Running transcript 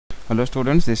Hello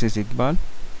students, this is IQBAL.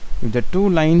 If the two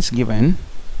lines given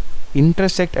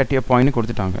intersect at a point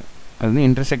கொடுத்துட்டாங்க, அது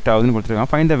intersect ஆகுதுன்னு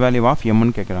கொடுத்துருக்காங்க, find the value of m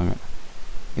ன்னு கேட்குறாங்க.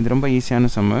 இது ரொம்ப ஈஸியான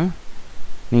சம்மு.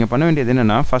 நீங்கள் பண்ண வேண்டியது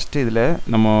என்னென்னா, ஃபஸ்ட்டு இதில்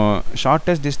நம்ம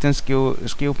ஷார்ட்டஸ்ட் டிஸ்டன்ஸ்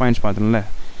ஸ்கியூ பாயிண்ட்ஸ் பார்த்தோம்ல,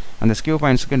 அந்த ஸ்கியூ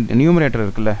பாயிண்ட்ஸுக்கு நியூமரேட்டர்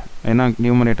இருக்குல்ல, ஏன்னா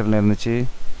நியூமரேட்டரில் இருந்துச்சு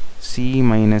c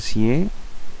minus a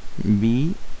b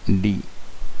d.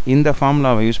 இந்த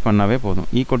ஃபார்முலாவை யூஸ் பண்ணாவே போதும்.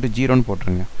 ஈக்குவல் டு 0ன்னு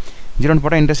போட்டுருங்க. 0ன்னு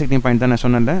போட்டால் இன்டர்செக்டிங் பாயிண்ட் தான் நான்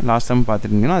சொன்னேன்ல, லாஸ்ட் டைம்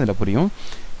பார்த்துருந்தீங்கன்னா அதில் புரியும்.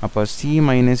 அப்போ c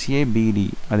minus a b d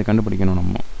அது கண்டுபிடிக்கணும்.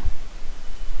 நம்ம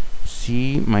c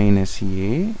minus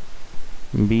a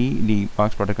b d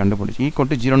box product கண்டுபிடிச்சி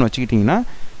ஈக்குவல் டு 0ன்னு வச்சுக்கிட்டிங்கன்னா,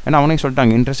 ஏன்னா அவனே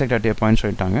சொல்லிட்டாங்க இன்டர்செக்ட் அட் ஏ பாயிண்ட்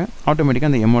சொல்லிட்டாங்க,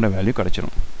 ஆட்டோமேட்டிக்காக அந்த எம்மோட வேல்யூ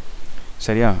கிடச்சிரும்.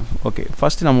 சரியா? ஓகே,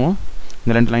 ஃபஸ்ட்டு நம்ம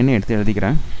இந்த ரெண்டு லைனையும் எடுத்து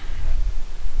எழுதிக்கிறேன்.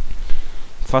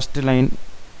 First line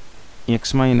x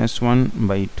minus 1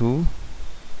 by 2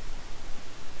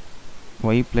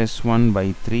 y plus 1 by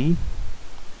 3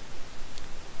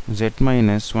 z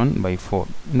minus 1 by 4.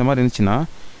 இந்த மாதிரி இருந்துச்சுன்னா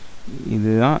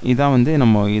இதான் வந்து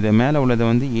நம்ம இதை மேலே உள்ளதை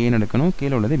வந்து ஏன்னு எடுக்கணும்,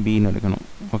 கீழே உள்ளது பின்னு எடுக்கணும்.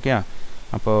 ஓகே,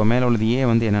 அப்போ மேலே உள்ளது ஏ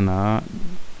வந்து என்னென்னா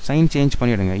சைன் சேஞ்ச்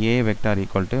பண்ணிவிடுங்க. ஏ வெக்டார்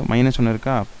ஈக்குவல் டு -1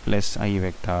 இருக்கா ப்ளஸ் ஐ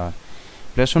வெக்டார்,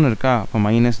 +1 இருக்கா அப்போ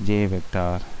மைனஸ் ஜே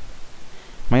வெக்டார்,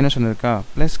 -1 இருக்கா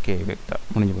ப்ளஸ் கே வெக்டார்.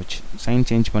 முடிஞ்சு போச்சு. சைன்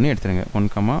சேஞ்ச் பண்ணி எடுத்துருங்க. 1,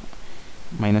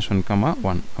 -1,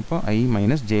 1. அப்போ ஐ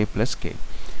மைனஸ் ஜே ப்ளஸ் கே.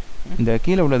 இந்த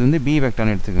கீழே உள்ளது வந்து பி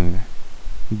வெக்டார்னு எடுத்துக்கோங்க.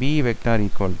 B vector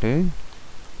equal to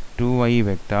 2i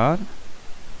vector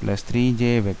plus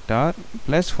 3j vector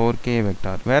plus 4k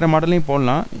vector. வேறு மாடலையும்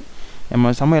போடலாம்,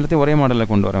 நம்ம சம எல்லாத்தையும் ஒரே மாடலில்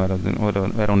கொண்டு வர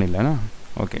வேறு ஒன்றும் இல்லைனா.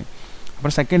 ஓகே,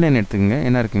 அப்புறம் செகண்ட் லைன் எடுத்துக்கோங்க.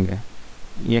 என்ன இருக்குங்க?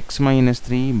 x minus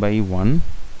 3 by 1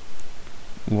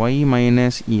 y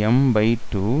minus m by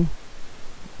 2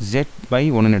 z by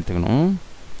 1 எடுத்துக்கணும்.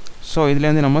 ஸோ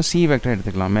இதுலேருந்து நம்ம c வெக்டர்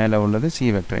எடுத்துக்கலாம். மேலே உள்ளது c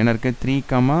வெக்டர் என்ன இருக்குது? 3,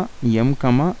 m,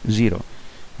 0.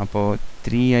 அப்போது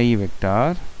 3i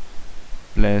vector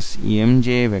plus mj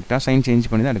vector. Sign change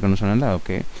பண்ணி தான் எடுக்கணும்னு சொன்னால.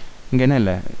 ஓகே, இங்கே என்ன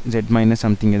இல்லை, z மைனஸ்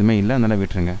சம்திங் எதுவுமே இல்லை, அதனால்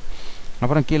விட்டுருங்க.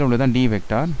 அப்புறம் கீழே உள்ளது தான் d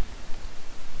vector.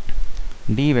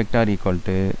 d vector equal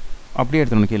to அப்படியே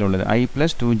எடுத்துக்கணும். கீழே உள்ளது i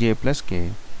plus 2j plus k.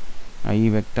 i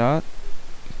vector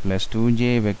plus 2j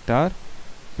vector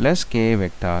plus k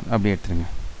vector அப்படி எடுத்துருங்க.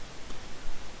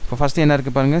 இப்போ ஃபஸ்ட்டு என்ன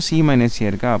இருக்குது பாருங்கள், c மைனஸ் ஏ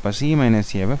இருக்கா. அப்போ c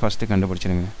மைனஸ் ஏவை ஃபஸ்ட்டு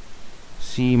கண்டுபிடிச்சிருங்க.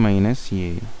 c மைனஸ் ஏ.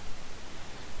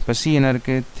 இப்போ c என்ன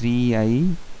இருக்குது? 3i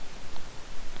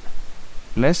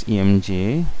plus mj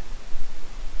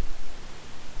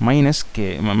minus k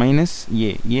minus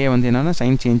ஏ வந்து என்னென்னா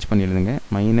சைன் சேஞ்ச் பண்ணி எழுதுங்க.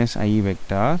 மைனஸ் i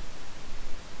வெக்டார்,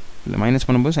 இல்லை மைனஸ்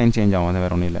பண்ணும்போது சைன் சேஞ்ச் ஆகும், அது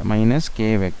வேறு ஒன்றும் இல்லை. Minus k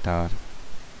vector.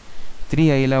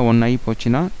 3iயில் 1i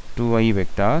போச்சுன்னா 2i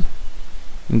வெக்டார்.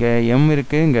 இங்கே m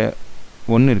இருக்குது, இங்கே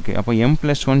 1 இருக்குது. அப்போ m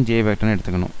 + 1 j வெக்டார்னு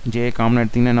எடுத்துக்கணும். j காமனாக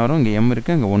எடுத்திங்கன்னா என்ன வரும்? இங்கே m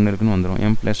இருக்குது, இங்கே 1 இருக்குன்னு வந்துடும்.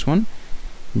 m + 1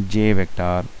 j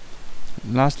vector.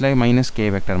 லாஸ்ட்டில் மைனஸ் k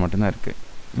வெக்டார் மட்டும்தான் இருக்குது.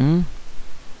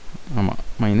 ஆமாம்,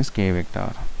 மைனஸ் k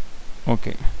வெக்டார்.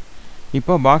 ஓகே,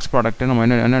 இப்போ பாக்ஸ் ப்ராடக்ட்டை நம்ம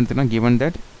என்ன எடுத்துக்கலாம்? given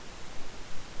that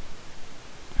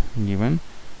given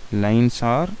lines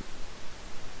are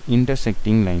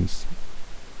intersecting lines.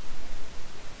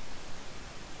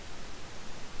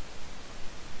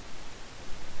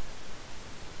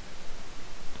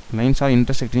 Lines R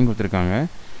intersecting கொடுத்துருக்காங்க.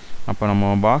 அப்போ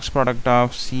நம்ம box product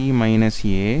of c minus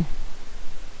A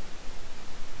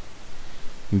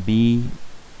b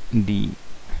d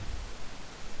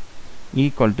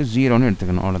equal to 0ன்னு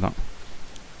எடுத்துக்கணும். அவ்வளோதான்.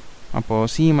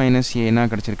 அப்போது c மைனஸ் ஏ என்ன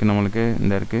கிடச்சிருக்கு நம்மளுக்கு?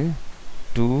 இந்த இருக்குது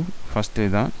 2, ஃபஸ்ட்டு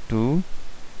தான்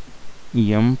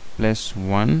 2m +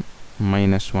 1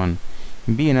 - 1.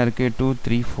 b என்ன இருக்குது? 2,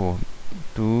 3, 4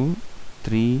 2,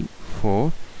 3, 4.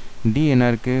 d என்ன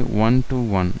இருக்குது? 1, 2,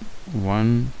 1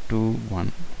 1, 2, 1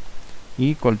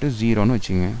 ஈக்குவல் டு 0ன்னு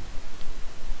வச்சுங்க.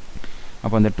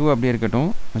 அப்போ அந்த 2 அப்படியே இருக்கட்டும்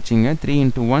வச்சுங்க. 3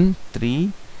 × 1 3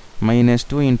 மைனஸ்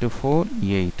 2 × 4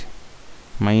 8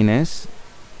 மைனஸ்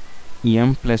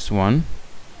m + 1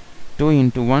 2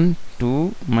 × 1 2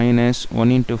 மைனஸ்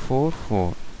 1 × 4 4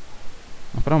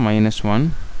 அப்புறம் -1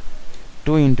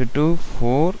 2 × 2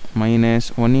 4 மைனஸ்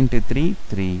 1 × 3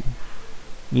 3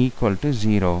 ஈக்குவல் டு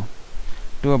 0.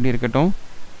 2 அப்படி இருக்கட்டும்.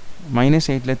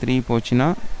 -8ல் 3 போச்சுன்னா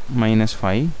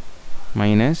 -5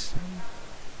 மைனஸ்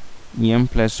m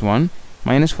 + 1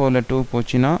 -4ல் 2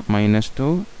 போச்சுன்னா -2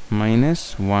 மைனஸ்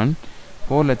 1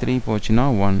 4ல் 3 போச்சுன்னா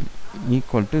 1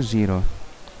 ஈக்குவல் டு 0.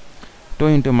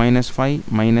 2 × -5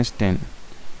 -10.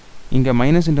 இங்கே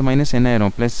மைனஸ் இன்ட்டு மைனஸ் என்ன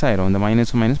ஆயிரும்? ப்ளஸ் ஆயிரும். இந்த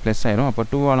மைனஸ் மைனஸ் ப்ளஸ் ஆயிரும். அப்போ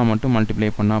 2ஆல் மட்டும்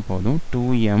மல்டிப்ளை பண்ணால் போதும்.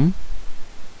 2m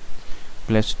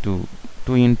 + 2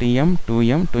 2 × m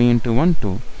 2m 2 × 1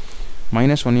 2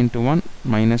 -1 × 1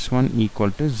 -1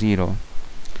 equal to 0.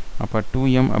 அப்போ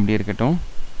 2m அப்படி இருக்கட்டும்.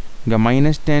 இங்கே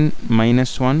 -10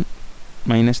 -1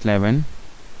 -11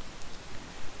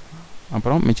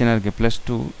 அப்புறம் மிச்சம் என்ன இருக்குது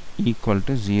 +2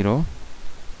 = 0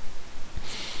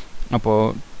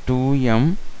 அப்போது 2m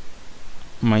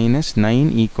 -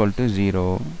 9 = 0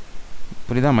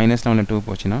 புரியுதா -11 2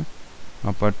 போச்சுன்னா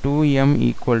அப்போ 2m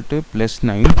 =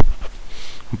 +9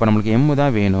 அப்போ நம்மளுக்கு m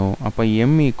தான் வேணும் அப்போ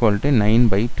m =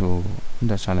 9/2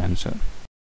 that's all answer